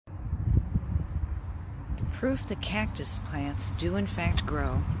Proof that cactus plants do in fact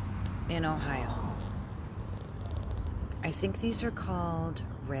grow in Ohio. I think these are called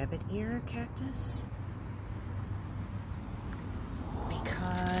rabbit ear cactus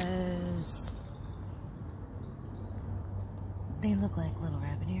because they look like little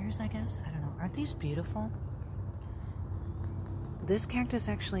rabbit ears, I guess. I don't know. Aren't these beautiful? This cactus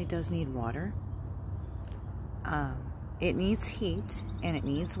actually does need water. It needs heat and it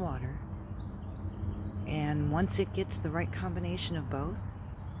needs water. And once it gets the right combination of both,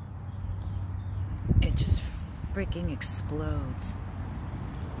 it just freaking explodes.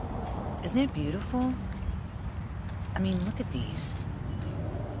 Isn't it beautiful? I mean, look at these.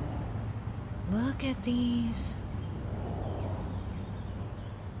 Look at these.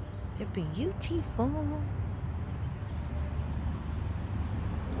 They're beautiful.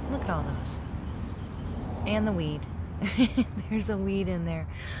 Look at all those. And the weed. There's a weed in there,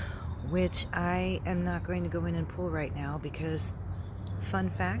 which I am not going to go in and pull right now because,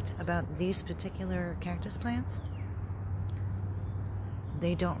 fun fact about these particular cactus plants,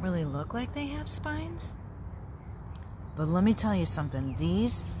 they don't really look like they have spines. But let me tell you something,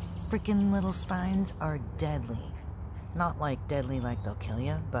 these freaking little spines are deadly. Not like deadly like they'll kill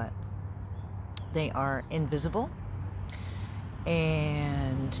you, but they are invisible.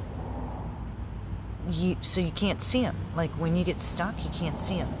 And so you can't see them. Like when you get stuck, you can't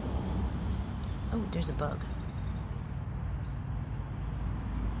see them. Oh, there's a bug.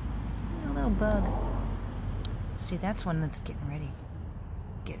 A little bug. See, that's one that's getting ready.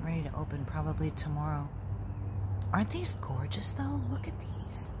 Getting ready to open probably tomorrow. Aren't these gorgeous though? Look at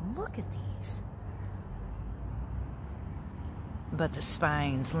these. Look at these. But the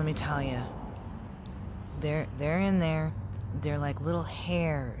spines, let me tell you, they're in there. They're like little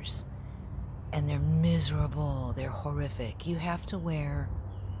hairs. And they're miserable. They're horrific. You have to wear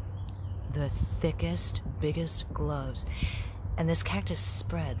the thickest, biggest gloves. And this cactus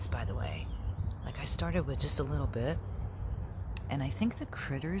spreads, by the way. Like I started with just a little bit. And I think the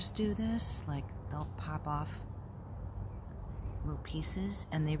critters do this. Like they'll pop off little pieces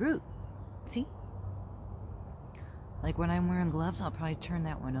and they root. See? Like when I'm wearing gloves, I'll probably turn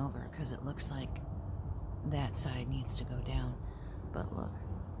that one over because it looks like that side needs to go down. But look.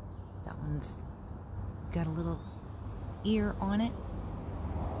 That one's got a little ear on it.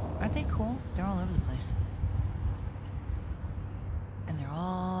 Aren't they cool? They're all over the place. And they're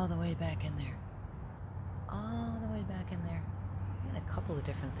all the way back in there. All the way back in there. Got a couple of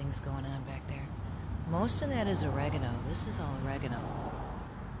different things going on back there. Most of that is oregano. This is all oregano.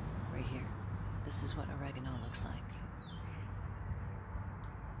 Right here. This is what oregano looks like.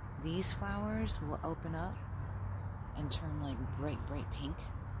 These flowers will open up and turn like bright, bright pink.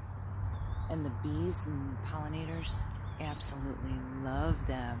 And the bees and pollinators absolutely love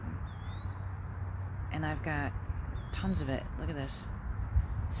them. And I've got tons of it. Look at this.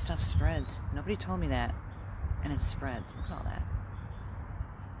 Stuff spreads. Nobody told me that. And it spreads. Look at all that.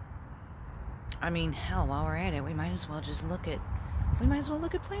 I mean, hell, while we're at it, we might as well just look at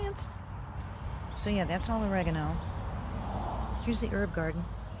plants. So yeah, that's all oregano. Here's the herb garden.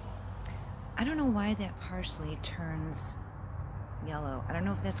 I don't know why that parsley turns yellow. I don't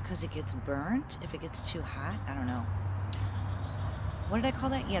know if that's because it gets burnt, if it gets too hot. I don't know. What did I call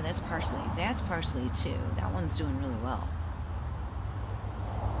that? Yeah, that's parsley. That's parsley too. That one's doing really well.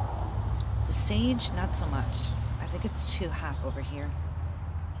 The sage, not so much. I think it's too hot over here.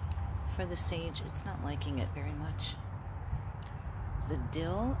 For the sage, it's not liking it very much. The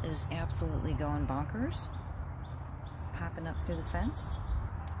dill is absolutely going bonkers. Popping up through the fence.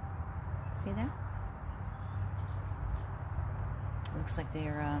 See that? Looks like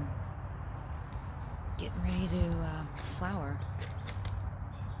they're getting ready to flower.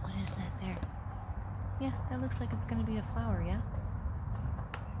 What is that there? Yeah, that looks like it's going to be a flower, yeah?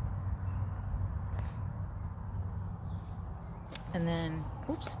 And then,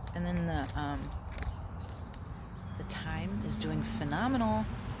 oops, and then the thyme is doing phenomenal.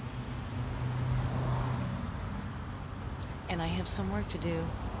 And I have some work to do.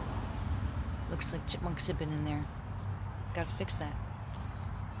 Looks like chipmunks have been in there. Gotta fix that.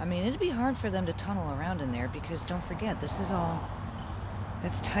 I mean, it'd be hard for them to tunnel around in there because don't forget, this is all,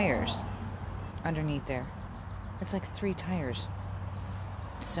 that's tires underneath there. It's like 3 tires.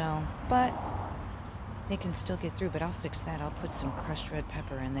 So, but they can still get through, but I'll fix that. I'll put some crushed red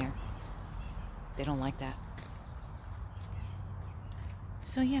pepper in there. They don't like that.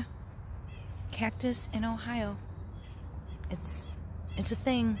 So yeah, cactus in Ohio. It's a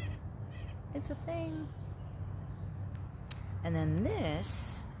thing. It's a thing. And then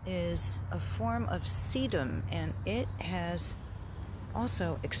this is a form of sedum, and it has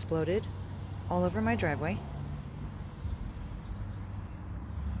also exploded all over my driveway.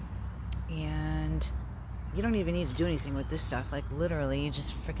 And you don't even need to do anything with this stuff. Like, literally, you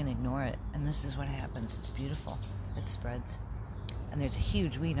just freaking ignore it. And this is what happens. It's beautiful. It spreads. And there's a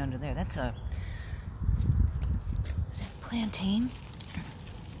huge weed under there. That's a... Is that plantain?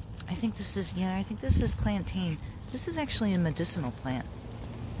 I think this is... Yeah, I think this is plantain. This is actually a medicinal plant.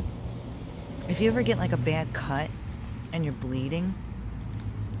 If you ever get, like, a bad cut and you're bleeding,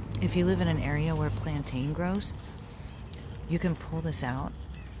 if you live in an area where plantain grows, you can pull this out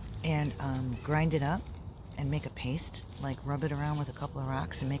and grind it up and make a paste. Like, rub it around with a couple of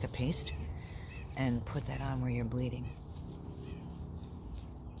rocks and make a paste and put that on where you're bleeding.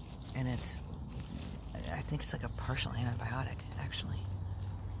 And it's, I think it's like a partial antibiotic, actually.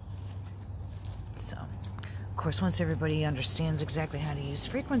 So, of course, once everybody understands exactly how to use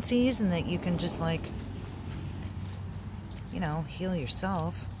frequencies and that you can just, like, you know, heal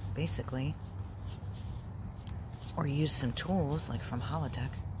yourself, basically, or use some tools, like from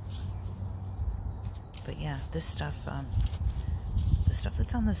Holotech. But yeah, this stuff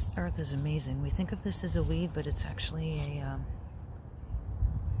that's on this earth is amazing. We think of this as a weed, but it's actually a,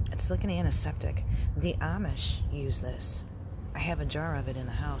 it's like an antiseptic. The Amish use this. I have a jar of it in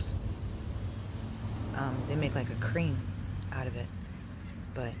the house. They make like a cream out of it.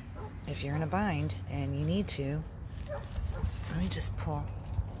 But if you're in a bind and you need to, let me just pull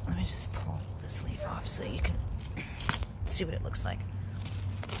this leaf off so you can see what it looks like.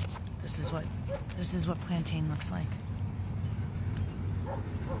 This is what plantain looks like.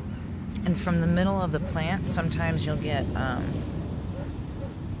 And from the middle of the plant, sometimes you'll get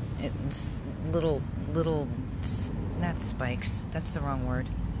it's little, not spikes, that's the wrong word.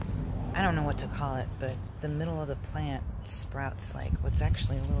 I don't know what to call it, but the middle of the plant sprouts like what's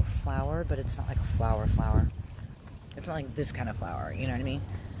actually a little flower, but it's not like a flower. It's not like this kind of flower, you know what I mean?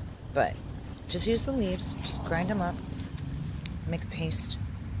 But just use the leaves, just grind them up, make a paste,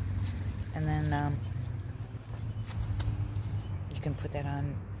 and then you can put that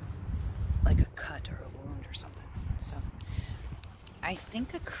on like a cut or a wound or something. So I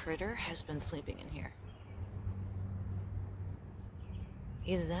think a critter has been sleeping in here.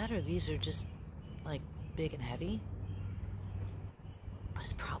 Either that or these are just like big and heavy, but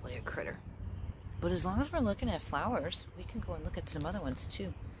it's probably a critter. But as long as we're looking at flowers, we can go and look at some other ones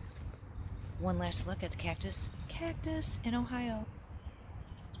too. One last look at the cactus. Cactus in Ohio.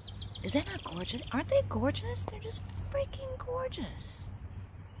 Is that not gorgeous? Aren't they gorgeous? They're just freaking gorgeous.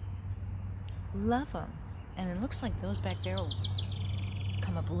 Love them. And it looks like those back there will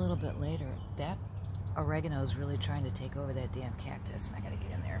come up a little bit later. That oregano is really trying to take over that damn cactus, and I gotta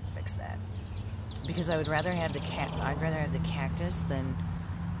get in there and fix that. Because I would rather have the cactus than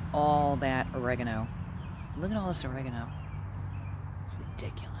all that oregano. Look at all this oregano. It's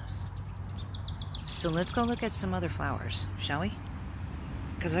ridiculous. So let's go look at some other flowers, shall we?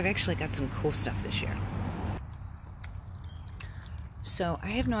 Because I've actually got some cool stuff this year. So I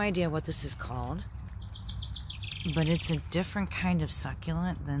have no idea what this is called, but it's a different kind of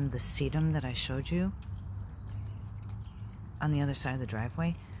succulent than the sedum that I showed you on the other side of the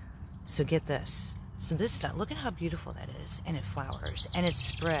driveway. So get this. So this stuff, look at how beautiful that is. And it flowers, and it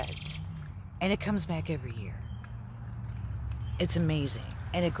spreads, and it comes back every year. It's amazing,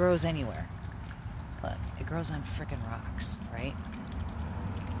 and it grows anywhere. Look, it grows on frickin' rocks, right?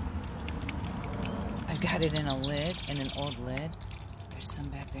 I've got it in a lid, in an old lid. There's some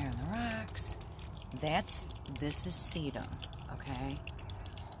back there in the rocks. This is sedum, okay?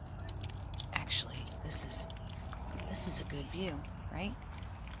 Actually, this is a good view, right?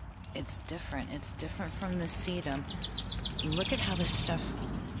 It's different. It's different from the sedum. Look at how this stuff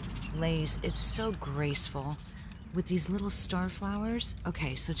lays. It's so graceful with these little star flowers.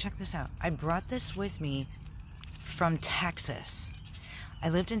 Okay, so check this out. I brought this with me from Texas. I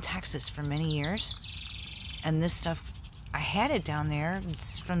lived in Texas for many years, and this stuff, I had it down there.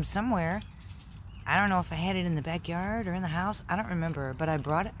 It's from somewhere. I don't know if I had it in the backyard or in the house. I don't remember, but I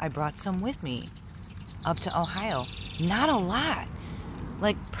brought some with me up to Ohio. Not a lot.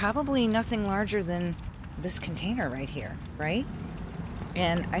 Like, probably nothing larger than this container right here, right?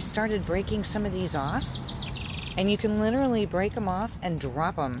 And I started breaking some of these off, and you can literally break them off and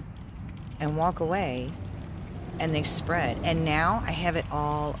drop them and walk away, and they spread. And now I have it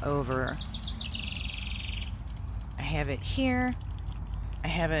all over. I have it here. I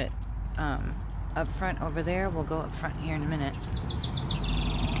have it up front over there. We'll go up front here in a minute.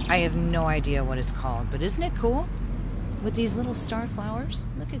 I have no idea what it's called, but isn't it cool? With these little star flowers.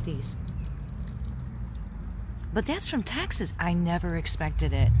 Look at these. But that's from Texas. I never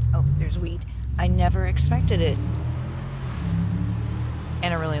expected it. Oh, there's weed. I never expected it.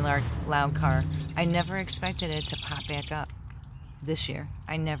 And a really loud car. I never expected it to pop back up. this year.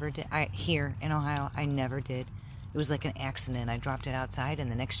 I never did. Here in Ohio, I never did. It was like an accident. I dropped it outside,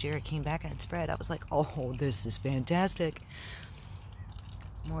 and the next year it came back and it spread. I was like, oh, this is fantastic.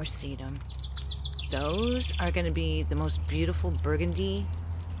 More sedum. Those are going to be the most beautiful burgundy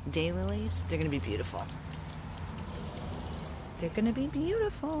daylilies. They're going to be beautiful. They're going to be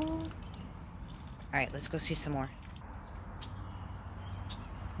beautiful. All right, let's go see some more.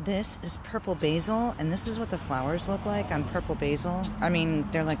 This is purple basil, and this is what the flowers look like on purple basil. I mean,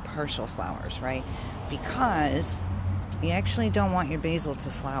 they're like partial flowers, right? Because you actually don't want your basil to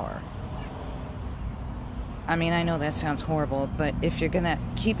flower. I mean, I know that sounds horrible, but if you're gonna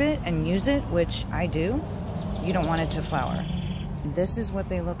keep it and use it, which I do, you don't want it to flower. This is what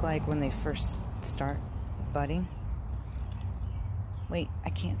they look like when they first start budding. Wait, I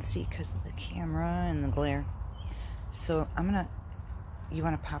can't see because of the camera and the glare. So you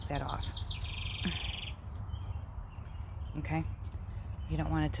want to pop that off. Okay? You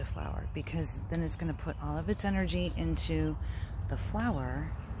don't want it to flower because then it's going to put all of its energy into the flower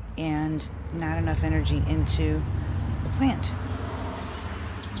and not enough energy into the plant.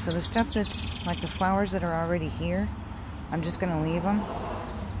 So the stuff that's like the flowers that are already here, I'm just going to leave them.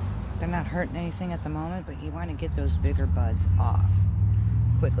 They're not hurting anything at the moment, but you want to get those bigger buds off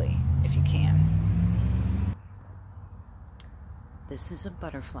quickly if you can. This is a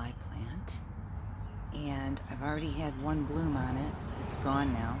butterfly plant, and I've already had one bloom on it. It's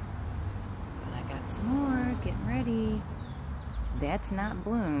gone now, but I got some more getting ready. That's not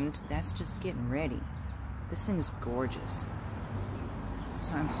bloomed, that's just getting ready. This thing is gorgeous.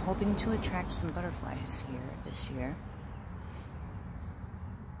 So I'm hoping to attract some butterflies here this year.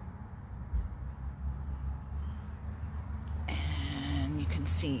 And you can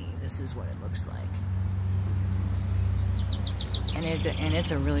see this is what it looks like. And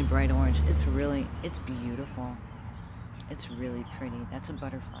it's a really bright orange. It's beautiful. It's really pretty. That's a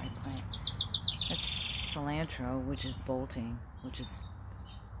butterfly plant. That's cilantro, which is bolting, which is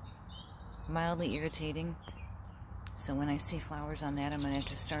mildly irritating. So when I see flowers on that, I'm going to have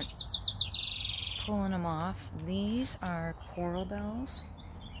to start pulling them off. These are coral bells.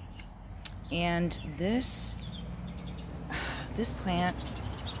 And this plant,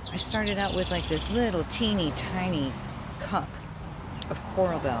 I started out with like this little teeny tiny cup of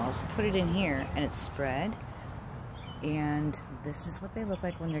coral bells, put it in here, and it spread. And this is what they look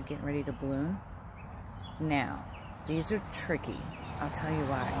like when they're getting ready to bloom. Now, these are tricky. I'll tell you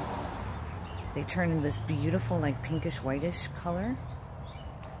why. They turn into this beautiful, like pinkish whitish color,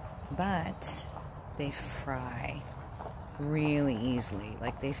 but they fry really easily.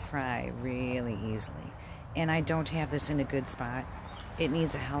 Like they fry really easily. And I don't have this in a good spot. It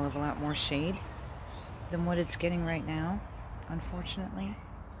needs a hell of a lot more shade than what it's getting right now, unfortunately.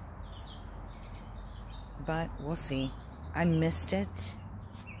 But we'll see. I missed it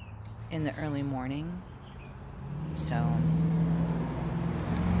in the early morning, so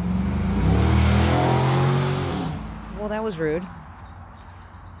well, that was rude.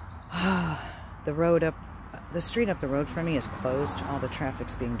 The street up the road from me is closed. All the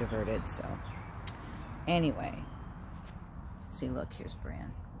traffic's being diverted. So anyway, see, look, here's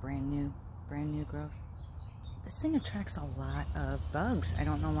brand new growth. This thing attracts a lot of bugs. I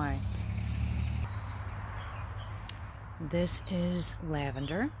don't know why. This is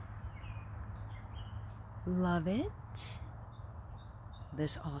lavender. Love it.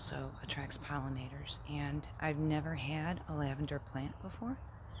 This also attracts pollinators, and I've never had a lavender plant before,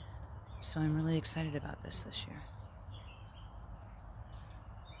 so I'm really excited about this year.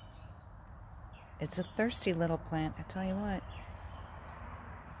 It's a thirsty little plant, I tell you what.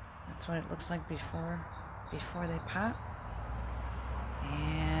 That's what it looks like before they pop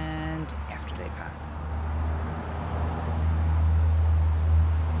and after they pop.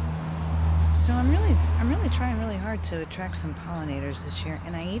 So I'm really trying really hard to attract some pollinators this year,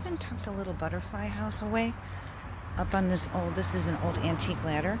 and I even tucked a little butterfly house away up on this is an old antique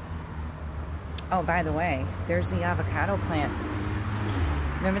ladder. Oh, by the way, there's the avocado plant.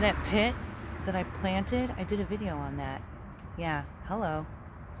 Remember that pit that I planted? I did a video on that. Yeah, hello.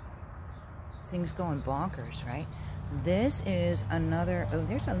 Things going bonkers, right? This is another, oh,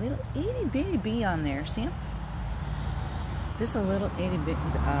 there's a little itty bitty bee on there, see him? This is a little itty bitty,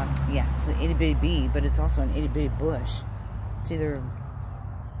 yeah, it's an itty bitty bee, but it's also an itty bitty bush. It's either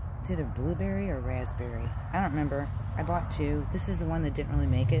blueberry or raspberry. I don't remember. I bought two. This is the one that didn't really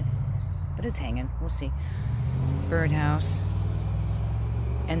make it, but it's hanging. We'll see. Birdhouse.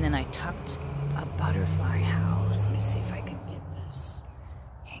 And then I tucked a butterfly house. Let me see if I can get this.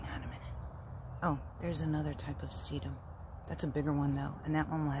 Hang on a minute. Oh, there's another type of sedum. That's a bigger one though, and that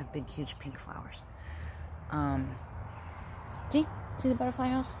one will have big, huge pink flowers. See? See the butterfly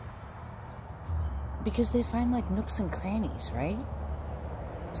house? Because they find like nooks and crannies, right?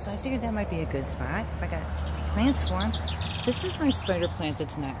 So I figured that might be a good spot if I got plants for them. This is my spider plant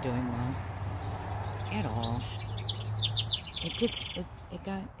that's not doing well at all.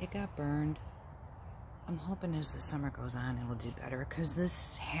 It got burned. I'm hoping as the summer goes on it will do better, because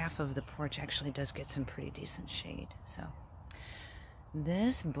this half of the porch actually does get some pretty decent shade. So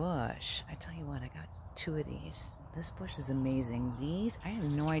this bush, I tell you what, I got 2 of these. This bush is amazing. These, I have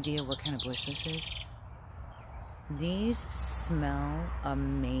no idea what kind of bush this is. These smell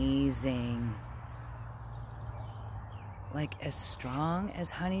amazing. Like as strong as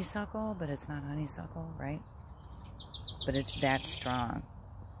honeysuckle, but it's not honeysuckle, right? But it's that strong.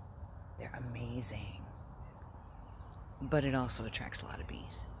 They're amazing. But it also attracts a lot of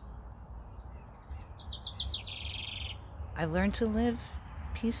bees. I've learned to live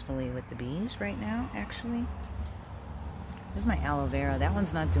peacefully with the bees right now, actually. There's my aloe vera. That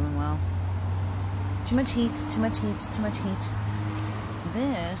one's not doing well. Too much heat, too much heat, too much heat.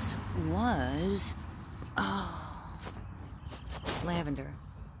 This was, lavender.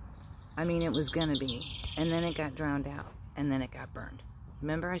 I mean, it was gonna be. And then it got drowned out. And then it got burned.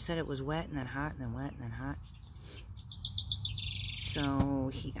 Remember I said it was wet and then hot and then wet and then hot? So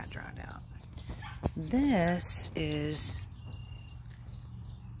he got drowned out. This is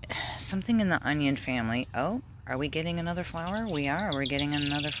something in the onion family. Oh, are we getting another flower? We are. We're getting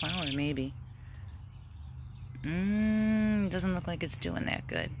another flower, maybe. Doesn't look like it's doing that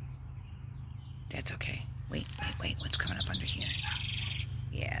good. That's okay. Wait. What's coming up under here?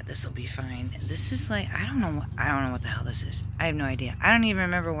 Yeah, this will be fine. This is like, I don't know what the hell this is. I have no idea. I don't even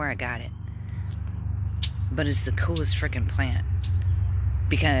remember where I got it. But it's the coolest freaking plant.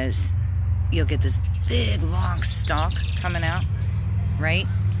 Because you'll get this big long stalk coming out, right?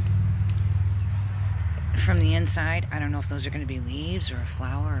 From the inside. I don't know if those are going to be leaves or a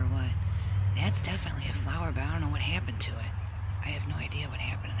flower or what. That's definitely a flower, but I don't know what happened to it. I have no idea what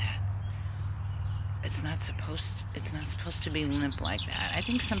happened to that. It's not supposed to be limp like that. I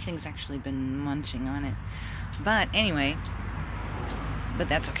think something's actually been munching on it. But anyway, but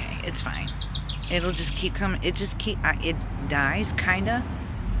that's okay. It's fine. It'll just keep coming. It dies kinda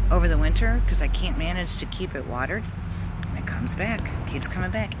over the winter because I can't manage to keep it watered. And it comes back, keeps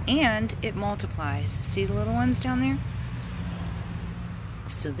coming back, and it multiplies. See the little ones down there?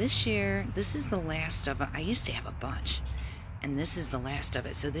 So this year, this is the last of it. I used to have a bunch, and this is the last of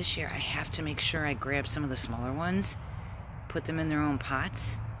it. So this year I have to make sure I grab some of the smaller ones, put them in their own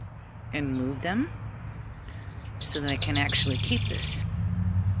pots, and move them so that I can actually keep this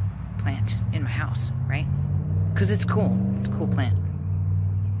plant in my house, right? Because it's cool. It's a cool plant.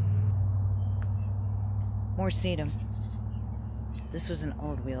 More sedum. This was an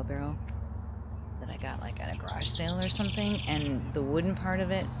old wheelbarrow that I got like at a garage sale or something, and the wooden part of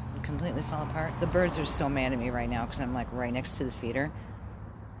it completely fell apart. The birds are so mad at me right now because I'm like right next to the feeder,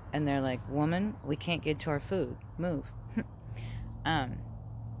 and they're like, "Woman, we can't get to our food. Move."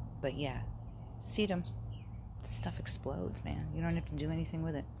 But yeah, sedum. This stuff explodes, man. You don't have to do anything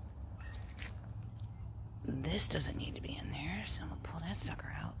with it. This doesn't need to be in there, so I'm gonna pull that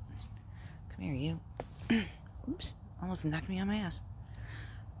sucker out. Come here, you. Oops, almost knocked me on my ass.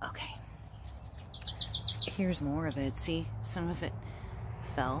 Okay. Here's more of it. See, some of it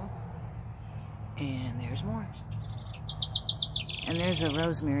fell, and there's more. And there's a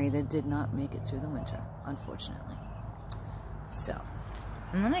rosemary that did not make it through the winter, unfortunately. So,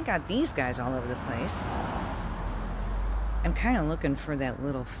 and then I got these guys all over the place. I'm kind of looking for that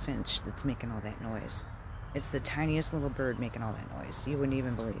little finch that's making all that noise. It's the tiniest little bird making all that noise. You wouldn't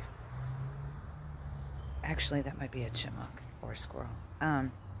even believe. Actually, that might be a chipmunk or a squirrel.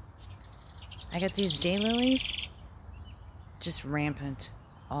 I got these daylilies just rampant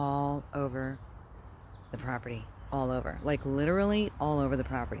all over the property. All over. Like literally all over the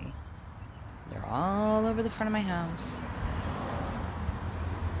property. They're all over the front of my house.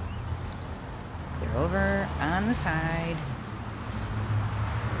 They're over on the side.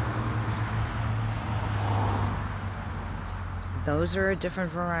 Those are a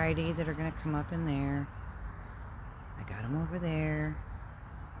different variety that are going to come up in there. I got them over there.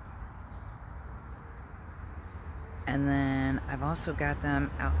 And then I've also got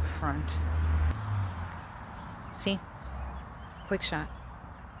them out front. See? Quick shot.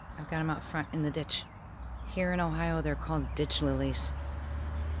 I've got them out front in the ditch. Here in Ohio, they're called ditch lilies.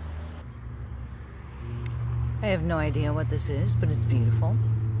 I have no idea what this is, but it's beautiful.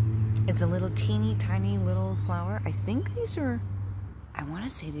 It's a little teeny tiny little flower. I think these are, I want to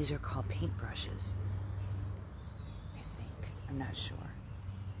say these are called paintbrushes. I think. I'm not sure.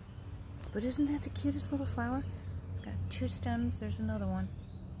 But isn't that the cutest little flower? It's It's got 2 stems. There's another one.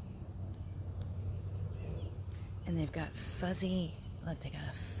 And they've got fuzzy, look, they got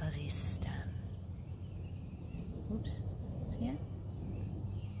a fuzzy stem. Oops, see it?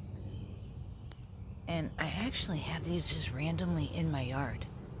 And I actually have these just randomly in my yard.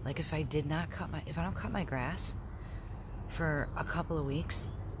 Like if I don't cut my grass for a couple of weeks,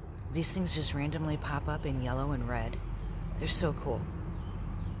 these things just randomly pop up in yellow and red. They're so cool.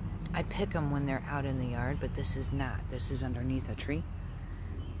 I pick them when they're out in the yard, but this is not. This is underneath a tree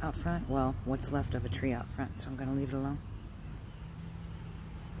out front. Well, what's left of a tree out front, so I'm gonna leave it alone.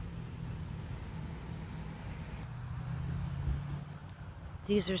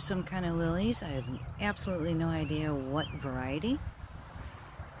 These are some kind of lilies. I have absolutely no idea what variety.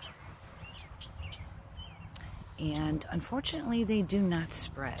 And unfortunately, they do not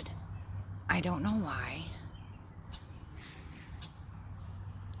spread. I don't know why.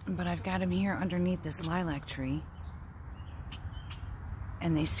 But I've got them here underneath this lilac tree.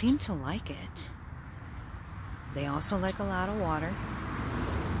 And they seem to like it. They also like a lot of water.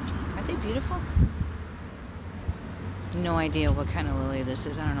 Aren't they beautiful? No idea what kind of lily this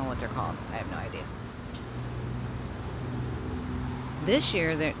is. I don't know what they're called. I have no idea. This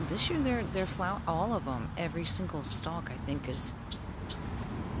year they're flowering. All of them, every single stalk I think is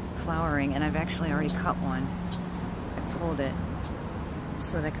flowering, and I've actually already cut one. I pulled it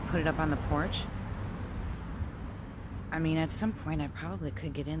so that I could put it up on the porch. I mean, at some point I probably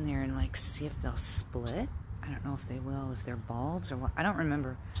could get in there and like see if they'll split. I don't know if they will, if they're bulbs or what. I don't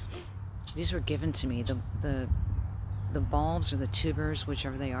remember. These were given to me. The bulbs or the tubers,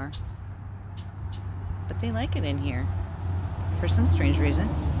 whichever they are. But they like it in here for some strange reason.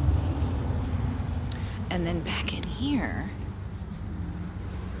 And then back in here,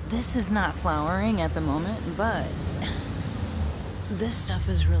 this is not flowering at the moment, but this stuff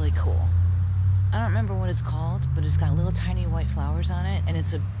is really cool. I don't remember what it's called, but it's got little tiny white flowers on it, and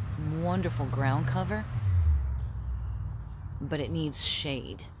it's a wonderful ground cover, but it needs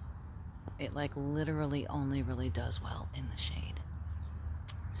shade. It like literally only really does well in the shade.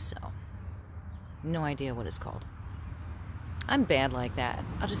 So, no idea what it's called. I'm bad like that.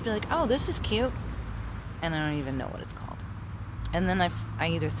 I'll just be like, oh, this is cute, and I don't even know what it's called. And then I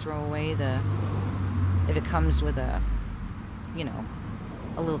either throw away if it comes with a, you know,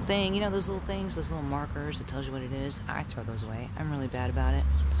 a little thing, you know, those little things, those little markers that tells you what it is, I throw those away. I'm really bad about it.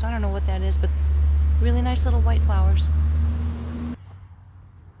 So I don't know what that is, but really nice little white flowers.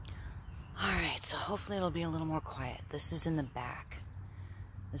 Alright, so hopefully it'll be a little more quiet. This is in the back.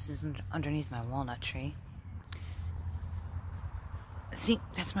 This is underneath my walnut tree. See,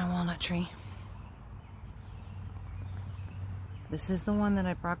 that's my walnut tree. This is the one that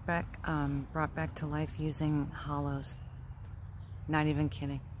I brought back to life using hollows. Not even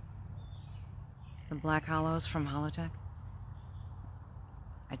kidding. The black hollows from Holotech.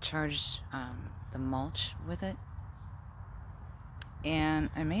 I charged the mulch with it. And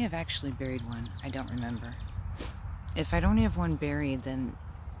I may have actually buried one. I don't remember. If I don't have one buried, then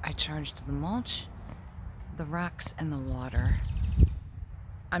I charged the mulch, the rocks, and the water.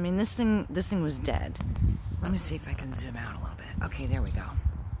 I mean, this thing was dead. Let me see if I can zoom out a little bit. Okay, there we go.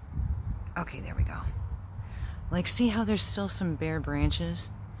 Okay, there we go. Like, see how there's still some bare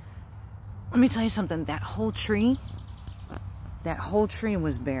branches? Let me tell you something. That whole tree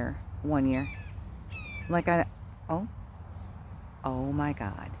was bare one year. Like, oh my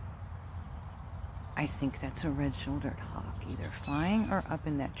God. I think that's a red-shouldered hawk, either flying or up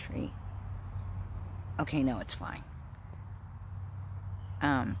in that tree. Okay, no, it's flying.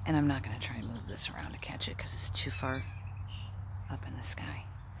 And I'm not going to try and move this around to catch it because it's too far up in the sky.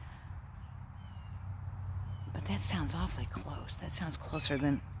 But that sounds awfully close. That sounds closer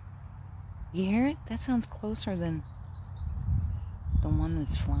than... You hear it? That sounds closer than the one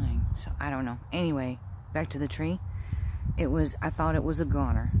that's flying. So, I don't know. Anyway, back to the tree. I thought it was a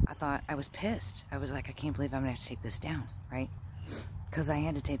goner. I was pissed. I was like, I can't believe I'm going to have to take this down, right? Because I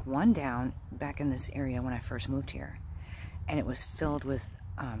had to take one down back in this area when I first moved here. And it was filled with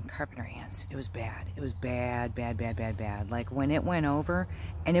carpenter ants. It was bad. It was bad, bad, bad, bad, bad. Like, when it went over,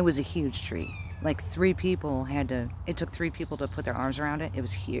 and it was a huge tree. Like, it took 3 people to put their arms around it. It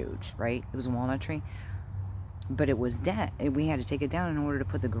was huge, right? It was a walnut tree. But it was dead. We had to take it down in order to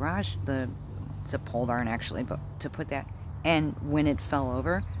put the garage, it's a pole barn actually, but to put that. And when it fell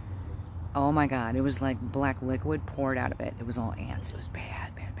over, oh my God, it was like black liquid poured out of it. It was all ants. It was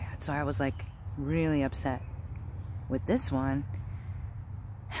bad, bad, bad. So I was like really upset with this one.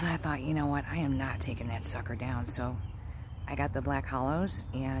 And I thought, you know what? I am not taking that sucker down. So I got the black hollows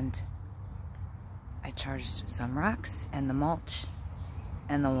and I charged some rocks and the mulch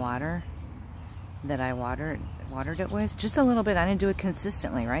and the water. that I watered it with. Just a little bit. I didn't do it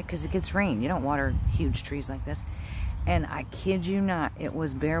consistently, right? Because it gets rain. You don't water huge trees like this. And I kid you not, it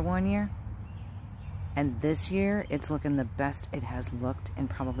was bare one year. And this year, it's looking the best it has looked in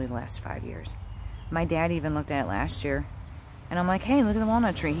probably the last 5 years. My dad even looked at it last year. And I'm like, hey, look at the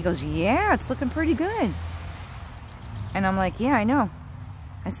walnut tree. He goes, yeah, it's looking pretty good. And I'm like, yeah, I know.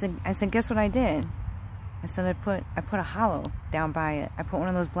 I said, guess what I did? I said, I put a hollow down by it. I put one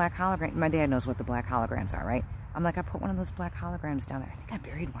of those black holograms. My dad knows what the black holograms are, right? I'm like, I put one of those black holograms down there. I think I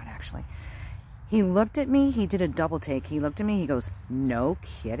buried one, actually. He looked at me. He did a double take. He looked at me. He goes, no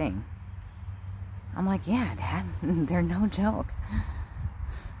kidding. I'm like, yeah, Dad. They're no joke.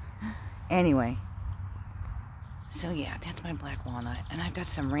 Anyway. So, yeah, that's my black walnut. And I've got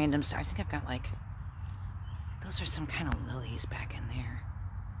some random stuff. I think I've got, like, those are some kind of lilies back in there.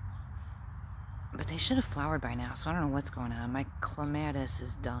 But they should have flowered by now, so I don't know what's going on. My clematis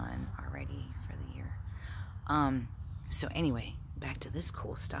is done already for the year. So anyway, back to this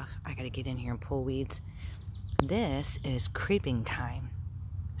cool stuff. I gotta get in here and pull weeds. This is creeping thyme.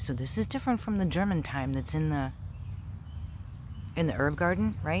 So this is different from the German thyme that's in the herb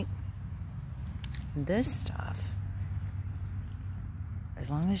garden, right? This stuff, as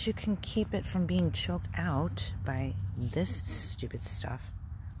long as you can keep it from being choked out by this stupid stuff.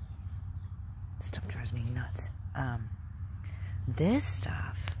 Stuff drives me nuts. This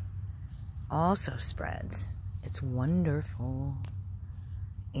stuff also spreads. It's wonderful.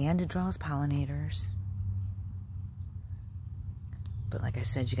 And it draws pollinators. But like I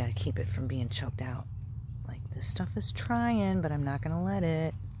said, you got to keep it from being choked out. Like, this stuff is trying, but I'm not going to let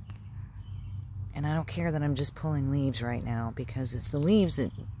it. And I don't care that I'm just pulling leaves right now, because it's the leaves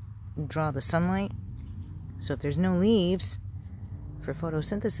that draw the sunlight. So if there's no leaves for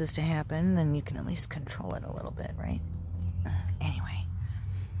photosynthesis to happen, then you can at least control it a little bit, right? Anyway,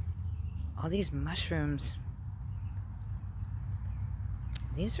 all these mushrooms,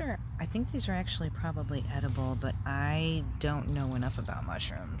 I think these are actually probably edible, but I don't know enough about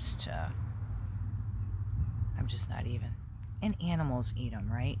mushrooms to, I'm just not even. And animals eat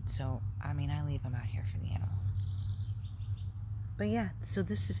them, right? So, I mean, I leave them out here for the animals. But yeah, so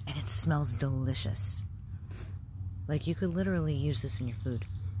this is, and it smells delicious. Like, you could literally use this in your food.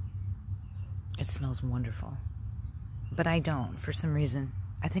 It smells wonderful. But I don't, for some reason.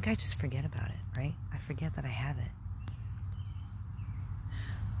 I think I just forget about it, right? I forget that I have it.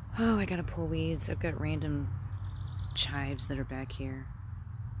 Oh, I gotta pull weeds. I've got random chives that are back here.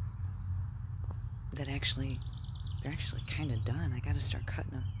 That they're actually kind of done. I gotta start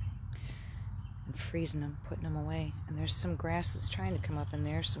cutting them. And freezing them, putting them away. And there's some grass that's trying to come up in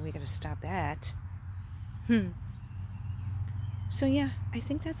there, so we gotta stop that. So yeah, I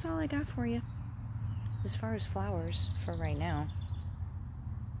think that's all I got for you. As far as flowers, for right now.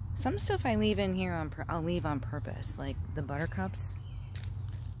 Some stuff I leave in here, I'll leave on purpose. Like the buttercups.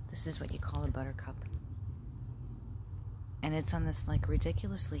 This is what you call a buttercup. And it's on this like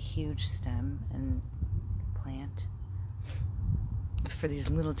ridiculously huge stem and plant for these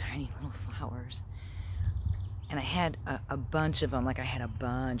little tiny little flowers. And I had a bunch of them. Like I had a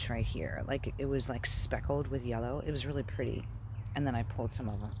bunch right here. Like it was like speckled with yellow. It was really pretty. And then I pulled some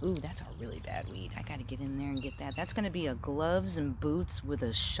of them. Ooh, that's a really bad weed. I gotta get in there and get that. That's gonna be a gloves and boots with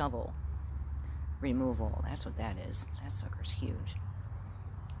a shovel removal. That's what that is. That sucker's huge.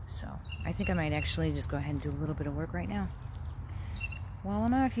 So I think I might actually just go ahead and do a little bit of work right now while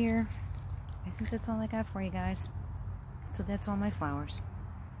I'm out here. I think that's all I got for you guys. So that's all my flowers.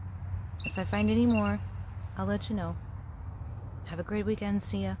 If I find any more, I'll let you know. Have a great weekend.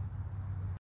 See ya.